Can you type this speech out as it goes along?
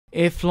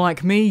If,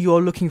 like me,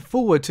 you're looking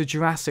forward to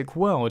Jurassic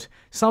World,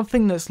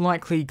 something that's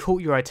likely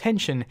caught your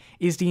attention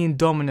is the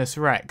INDOMINUS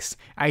Rex,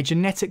 a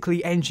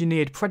genetically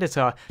engineered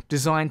predator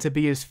designed to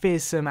be as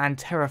fearsome and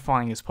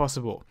terrifying as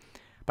possible.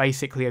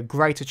 Basically a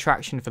great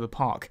attraction for the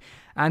park,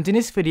 and in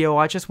this video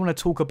I just want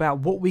to talk about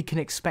what we can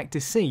expect to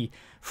see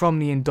from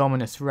the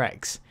INDOMINUS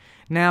Rex.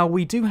 Now,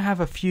 we do have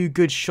a few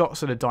good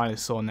shots of the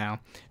dinosaur now,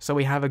 so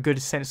we have a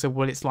good sense of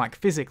what it's like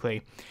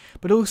physically.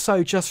 But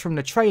also, just from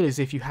the trailers,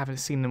 if you haven't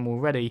seen them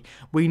already,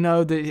 we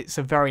know that it's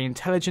a very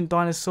intelligent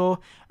dinosaur,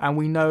 and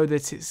we know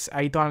that it's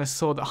a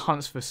dinosaur that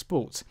hunts for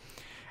sport.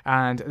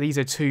 And these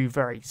are two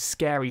very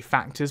scary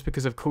factors,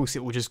 because of course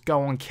it will just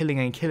go on killing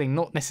and killing,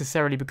 not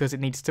necessarily because it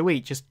needs to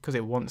eat, just because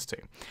it wants to.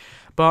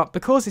 But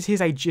because it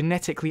is a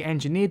genetically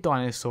engineered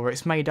dinosaur,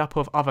 it's made up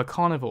of other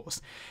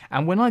carnivores.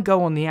 And when I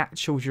go on the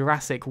actual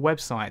Jurassic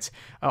website,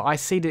 I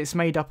see that it's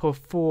made up of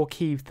 4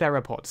 key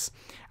theropods.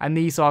 And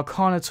these are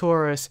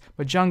Carnotaurus,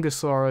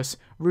 Majungasaurus,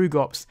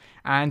 Rugops,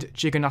 and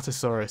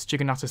Giganotosaurus.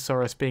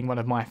 Giganotosaurus being one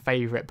of my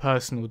favourite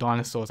personal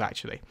dinosaurs,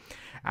 actually.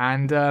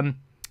 And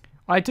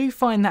I do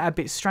find that a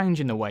bit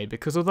strange in a way,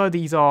 because although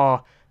these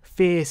are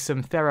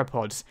fearsome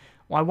theropods,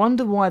 I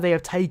wonder why they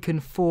have taken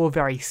 4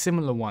 very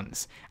similar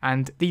ones,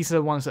 and these are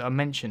the ones that are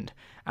mentioned.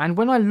 And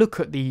when I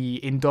look at the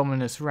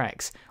INDOMINUS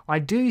Rex, I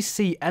do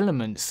see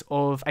elements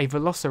of a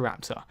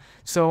velociraptor,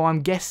 so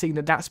I'm guessing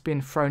that that's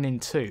been thrown in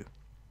too.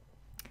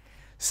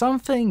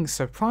 Something,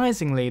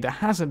 surprisingly, that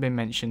hasn't been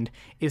mentioned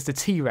is the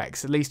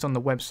T-Rex, at least on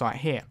the website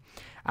here.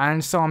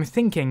 And so I'm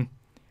thinking,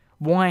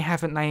 why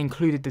haven't they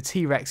included the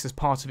T-Rex as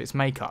part of its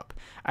makeup?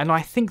 And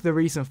I think the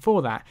reason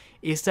for that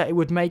is that it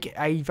would make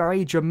a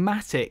very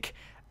dramatic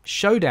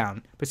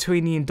showdown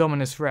between the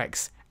INDOMINUS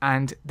Rex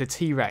and the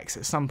T-Rex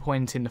at some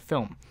point in the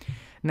film.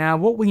 Now,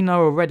 what we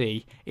know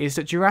already is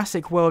that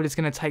Jurassic World is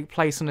going to take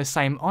place on the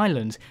same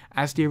island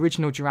as the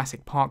original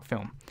Jurassic Park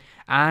film.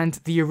 And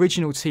the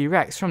original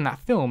T-Rex from that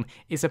film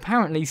is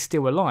apparently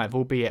still alive,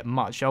 albeit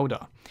much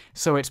older.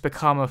 So it's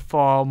become a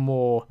far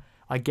more,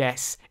 I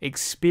guess,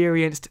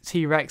 experienced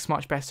T-Rex,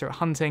 much better at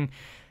hunting,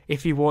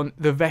 if you want,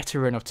 the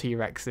veteran of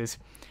T-Rexes.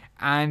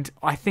 And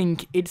I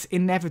think it's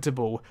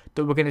inevitable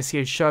that we're going to see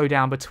a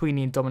showdown between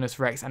the INDOMINUS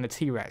Rex and the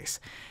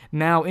T-Rex.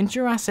 Now, in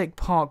Jurassic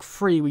Park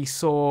 3, we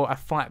saw a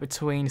fight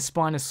between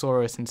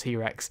Spinosaurus and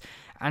T-Rex,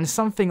 and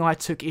something I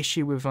took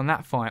issue with on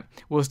that fight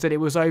was that it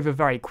was over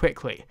very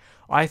quickly.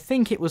 I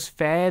think it was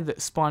fair that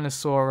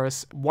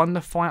Spinosaurus won the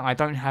fight, I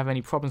don't have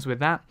any problems with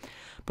that,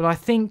 but I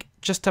think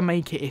just to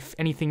make it, if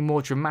anything,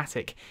 more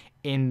dramatic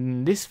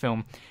in this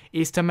film,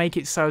 is to make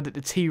it so that the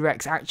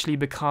T-Rex actually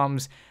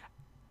becomes,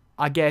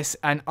 I guess,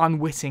 an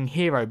unwitting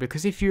hero,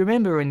 because if you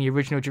remember in the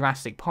original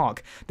Jurassic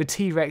Park, the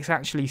T-Rex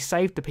actually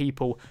saved the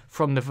people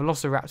from the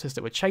velociraptors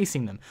that were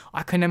chasing them.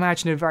 I can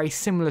imagine a very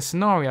similar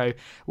scenario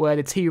where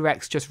the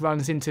T-Rex just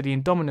runs into the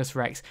INDOMINUS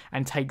Rex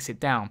and takes it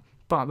down.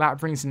 But that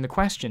brings in the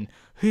question,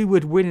 who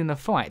would win in a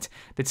fight,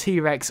 the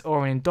T-Rex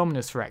or an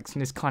INDOMINUS Rex?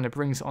 And this kind of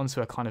brings it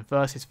onto a kind of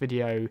versus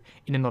video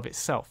in and of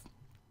itself.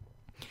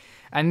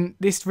 And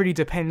this really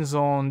depends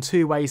on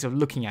 2 ways of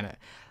looking at it.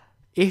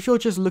 If you're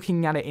just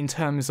looking at it in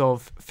terms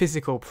of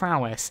physical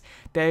prowess,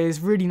 there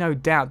is really no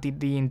doubt that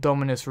the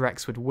INDOMINUS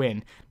Rex would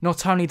win.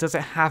 Not only does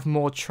it have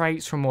more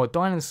traits from more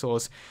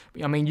dinosaurs,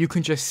 I mean, you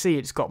can just see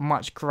it's got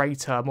much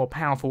greater, more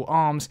powerful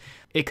arms.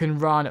 It can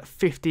run at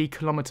 50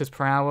 kilometers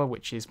per hour,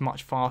 which is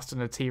much faster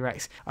than the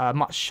T-Rex,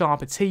 much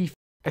sharper teeth.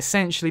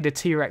 Essentially, the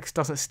T-Rex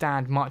doesn't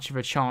stand much of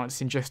a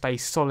chance in just a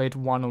solid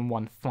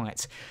one-on-one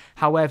fight.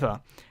 However,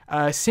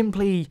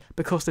 simply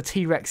because the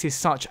T-Rex is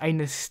such a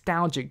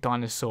nostalgic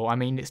dinosaur, I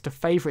mean, it's the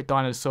favourite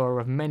dinosaur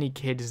of many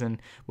kids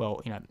and,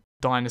 well, you know,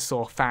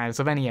 dinosaur fans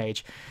of any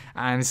age.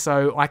 And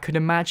so I could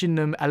imagine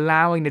them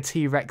allowing the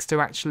T-Rex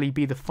to actually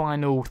be the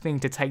final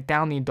thing to take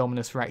down the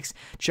INDOMINUS Rex,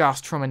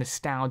 just from a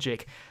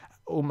nostalgic,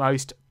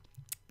 almost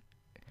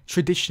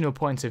traditional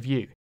point of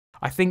view.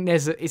 I think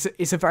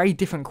it's a very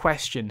different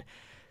question.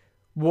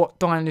 What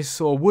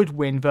dinosaur would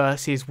win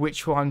versus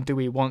which one do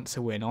we want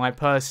to win? I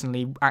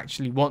personally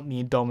actually want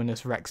the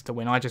INDOMINUS Rex to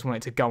win. I just want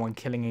it to go on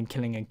killing and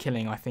killing and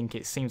killing. I think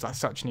it seems like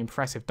such an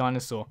impressive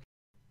dinosaur.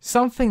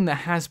 Something that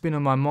has been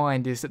on my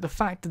mind is that the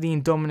fact that the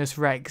INDOMINUS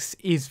Rex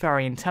is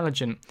very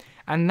intelligent,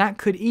 and that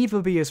could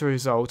either be as a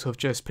result of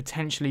just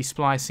potentially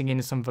splicing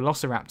in some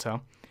velociraptor,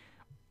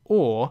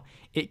 or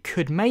it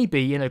could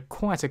maybe, in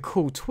quite a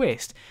cool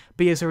twist,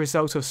 be as a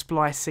result of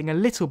splicing a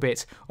little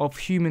bit of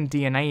human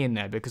DNA in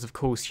there, because of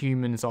course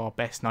humans are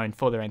best known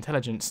for their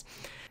intelligence.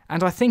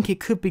 And I think it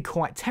could be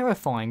quite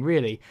terrifying,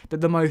 really,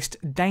 that the most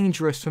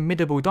dangerous,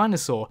 formidable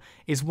dinosaur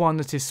is one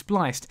that is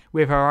spliced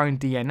with our own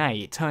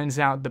DNA. It turns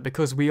out that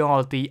because we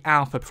are the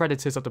alpha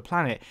predators of the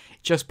planet,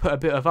 just put a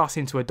bit of us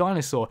into a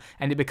dinosaur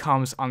and it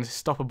becomes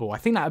unstoppable. I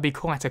think that would be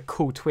quite a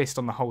cool twist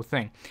on the whole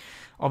thing.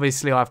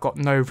 Obviously, I've got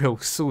no real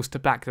source to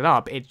back that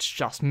up, it's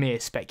just mere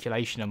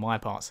speculation on my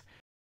part.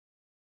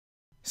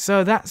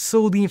 So that's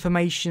all the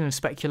information and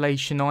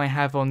speculation I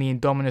have on the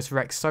INDOMINUS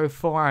Rex so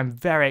far. I'm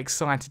very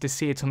excited to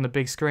see it on the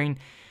big screen.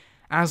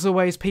 As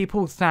always,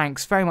 people,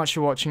 thanks very much for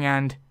watching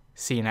and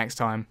see you next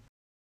time.